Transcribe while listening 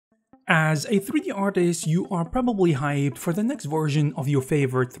As a 3D artist, you are probably hyped for the next version of your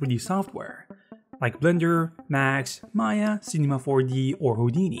favorite 3D software, like Blender, Max, Maya, Cinema 4D, or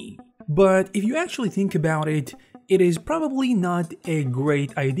Houdini. But if you actually think about it, it is probably not a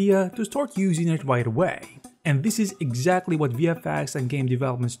great idea to start using it right away. And this is exactly what VFX and game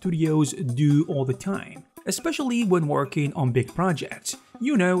development studios do all the time, especially when working on big projects,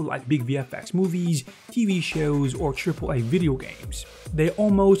 you know, like big VFX movies, TV shows, or AAA video games. They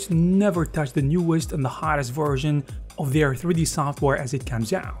almost never touch the newest and the hottest version of their 3D software as it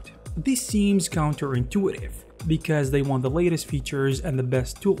comes out. This seems counterintuitive, because they want the latest features and the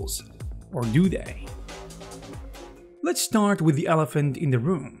best tools. Or do they? Let's start with the elephant in the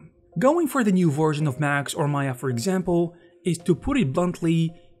room. Going for the new version of Max or Maya, for example, is, to put it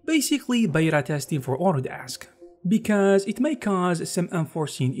bluntly, basically beta testing for Autodesk, because it may cause some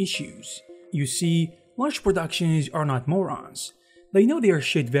unforeseen issues. You see, large productions are not morons. They know their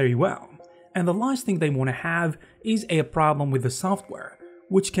shit very well, and the last thing they want to have is a problem with the software,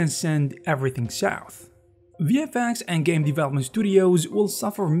 which can send everything south. VFX and game development studios will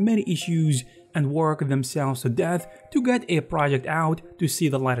suffer many issues and work themselves to death to get a project out to see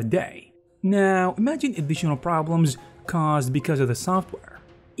the light of day. Now, imagine additional problems caused because of the software.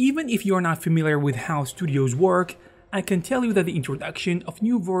 Even if you're not familiar with how studios work, I can tell you that the introduction of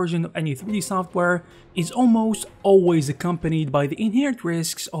new version of any 3D software is almost always accompanied by the inherent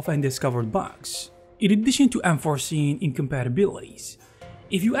risks of undiscovered bugs, in addition to unforeseen incompatibilities.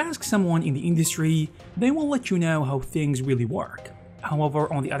 If you ask someone in the industry, they will let you know how things really work.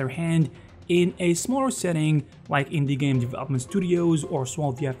 However, on the other hand, in a smaller setting like indie game development studios or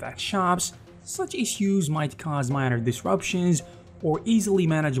small VFX shops, such issues might cause minor disruptions or easily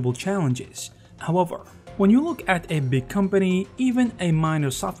manageable challenges. However, when you look at a big company, even a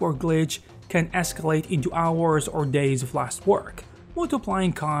minor software glitch can escalate into hours or days of lost work,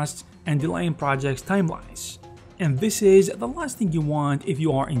 multiplying costs and delaying projects' timelines. And this is the last thing you want if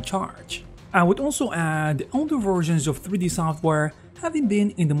you are in charge. I would also add, older versions of 3D software, having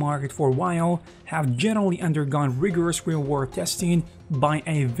been in the market for a while, have generally undergone rigorous real-world testing by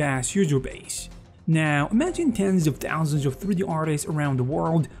a vast user base. Now, imagine tens of thousands of 3D artists around the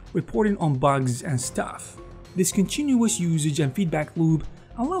world reporting on bugs and stuff. This continuous usage and feedback loop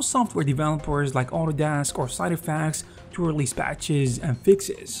allows software developers like Autodesk or SideEffects to release patches and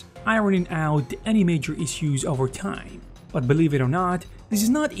fixes, ironing out any major issues over time. But believe it or not, this is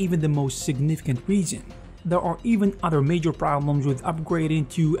not even the most significant reason. There are even other major problems with upgrading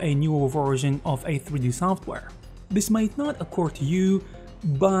to a newer version of a 3D software. This might not occur to you,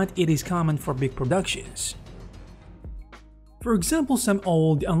 but it is common for big productions. For example, some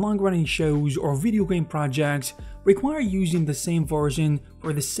old and long-running shows or video game projects require using the same version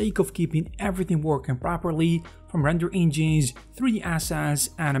for the sake of keeping everything working properly, from render engines, 3D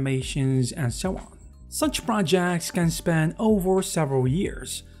assets, animations, and so on. Such projects can span over several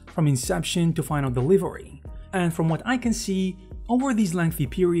years, from inception to final delivery. And from what I can see, over these lengthy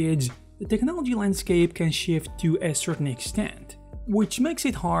periods, the technology landscape can shift to a certain extent, which makes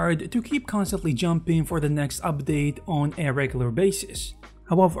it hard to keep constantly jumping for the next update on a regular basis.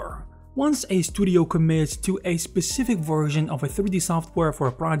 However, once a studio commits to a specific version of a 3D software for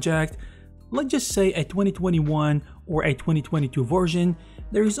a project, let's just say a 2021 or a 2022 version,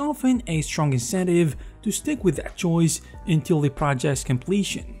 there is often a strong incentive to stick with that choice until the project's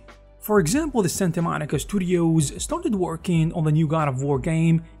completion. For example, the Santa Monica Studios started working on the new God of War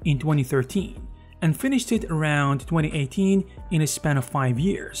game in 2013 and finished it around 2018 in a span of 5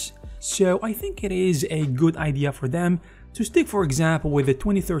 years. So I think it is a good idea for them to stick, for example, with the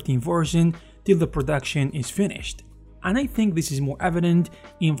 2013 version till the production is finished. And I think this is more evident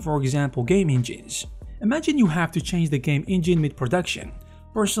in, for example, game engines. Imagine you have to change the game engine mid-production.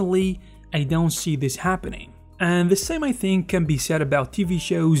 Personally, I don't see this happening. And the same, I think, can be said about TV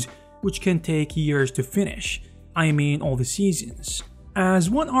shows, which can take years to finish. I mean all the seasons. As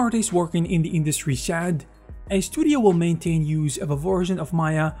one artist working in the industry said, a studio will maintain use of a version of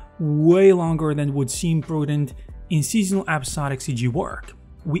Maya way longer than would seem prudent in seasonal episodic CG work.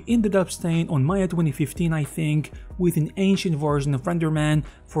 We ended up staying on Maya 2015, I think, with an ancient version of RenderMan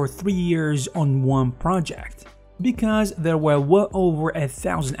for 3 years on one project, because there were well over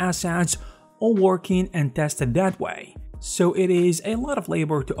 1,000 assets all working and tested that way. So it is a lot of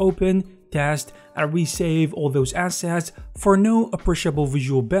labor to open, test, and resave all those assets for no appreciable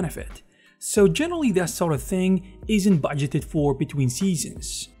visual benefit. So generally that sort of thing isn't budgeted for between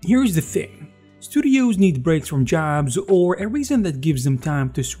seasons. Here's the thing. Studios need breaks from jobs or a reason that gives them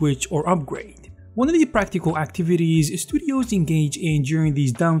time to switch or upgrade. One of the practical activities studios engage in during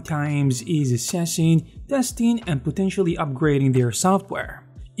these downtimes is assessing, testing, and potentially upgrading their software.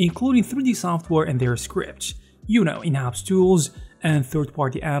 including 3D software and their scripts, in-house tools, and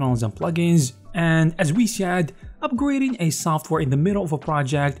third-party add-ons and plugins. And as we said, upgrading a software in the middle of a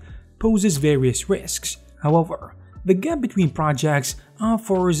project poses various risks. However, the gap between projects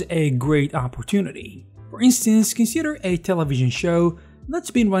offers a great opportunity. For instance, consider a television show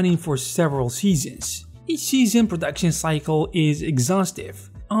that's been running for several seasons. Each season production cycle is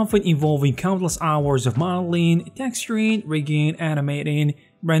exhaustive, often involving countless hours of modeling, texturing, rigging, animating,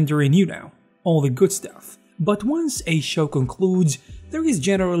 rendering, all the good stuff. But once a show concludes, there is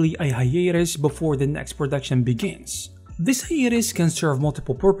generally a hiatus before the next production begins. This hiatus can serve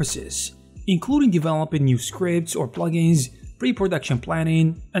multiple purposes, including developing new scripts or plugins, pre-production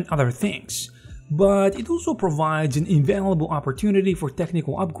planning, and other things. But it also provides an invaluable opportunity for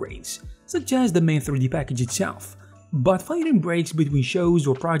technical upgrades, such as the main 3D package itself. But fighting breaks between shows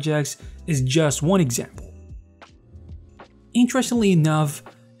or projects is just one example. Interestingly enough,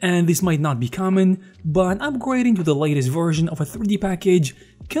 and this might not be common, but upgrading to the latest version of a 3D package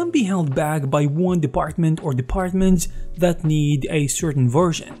can be held back by one department or departments that need a certain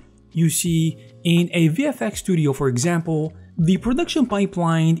version. You see, in a VFX studio, for example, the production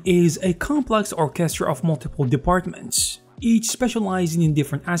pipeline is a complex orchestra of multiple departments, each specializing in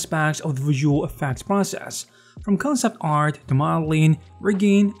different aspects of the visual effects process, from concept art to modeling,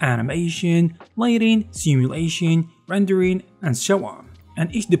 rigging, animation, lighting, simulation, rendering, and so on.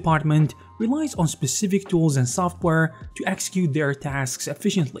 And each department relies on specific tools and software to execute their tasks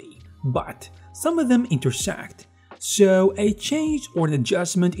efficiently, but some of them intersect. So a change or an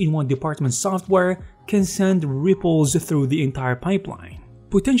adjustment in one department's software can send ripples through the entire pipeline,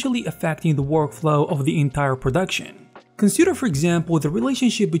 potentially affecting the workflow of the entire production. Consider, for example, the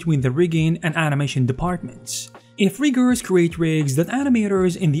relationship between the rigging and animation departments. If riggers create rigs that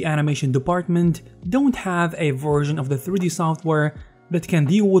animators in the animation department don't have a version of the 3D software that can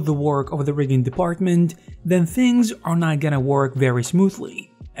deal with the work of the rigging department, then things are not gonna work very smoothly.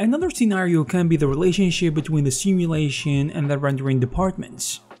 Another scenario can be the relationship between the simulation and the rendering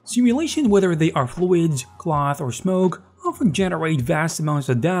departments. Simulation, whether they are fluids, cloth, or smoke, often generate vast amounts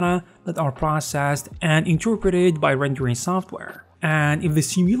of data that are processed and interpreted by rendering software. And if the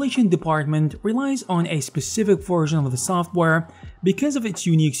simulation department relies on a specific version of the software because of its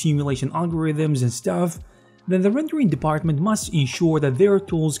unique simulation algorithms and stuff, then the rendering department must ensure that their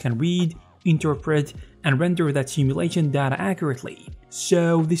tools can read, interpret, and render that simulation data accurately.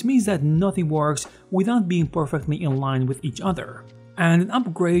 So this means that nothing works without being perfectly in line with each other. And an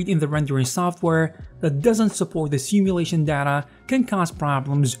upgrade in the rendering software that doesn't support the simulation data can cause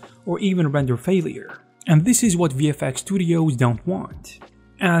problems or even render failure. And this is what VFX studios don't want.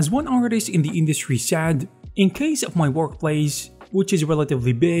 As one artist in the industry said, "In case of my workplace, which is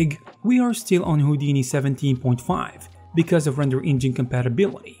relatively big, we are still on Houdini 17.5 because of render engine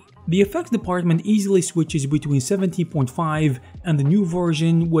compatibility. The effects department easily switches between 17.5 and the new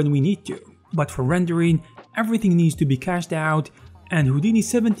version when we need to, but for rendering, everything needs to be cached out and Houdini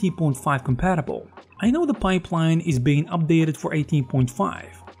 17.5 compatible. I know the pipeline is being updated for 18.5,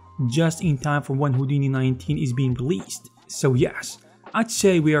 just in time for when Houdini 19 is being released. So yes, I'd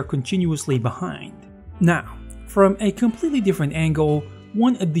say we are continuously behind." Now, from a completely different angle,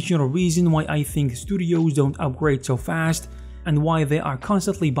 one additional reason why I think studios don't upgrade so fast and why they are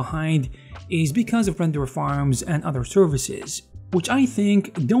constantly behind is because of render farms and other services, which I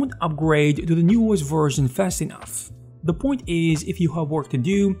think don't upgrade to the newest version fast enough. The point is, if you have work to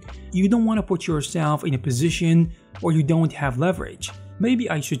do, you don't want to put yourself in a position where you don't have leverage. Maybe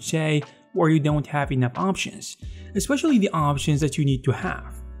I should say, where you don't have enough options, especially the options that you need to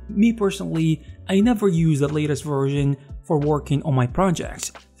have. Me personally, I never use the latest version for working on my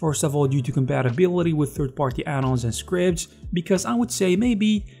projects. First of all, due to compatibility with third-party add-ons and scripts, because I would say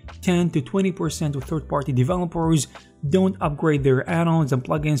maybe 10 to 20% of third-party developers don't upgrade their add-ons and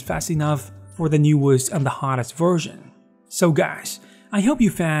plugins fast enough for the newest and the hottest version. So guys, I hope you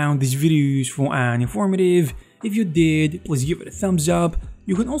found this video useful and informative. If you did, please give it a thumbs up.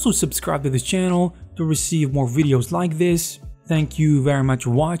 You can also subscribe to this channel to receive more videos like this. Thank you very much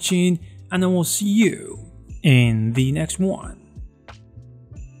for watching, and I will see you in the next one.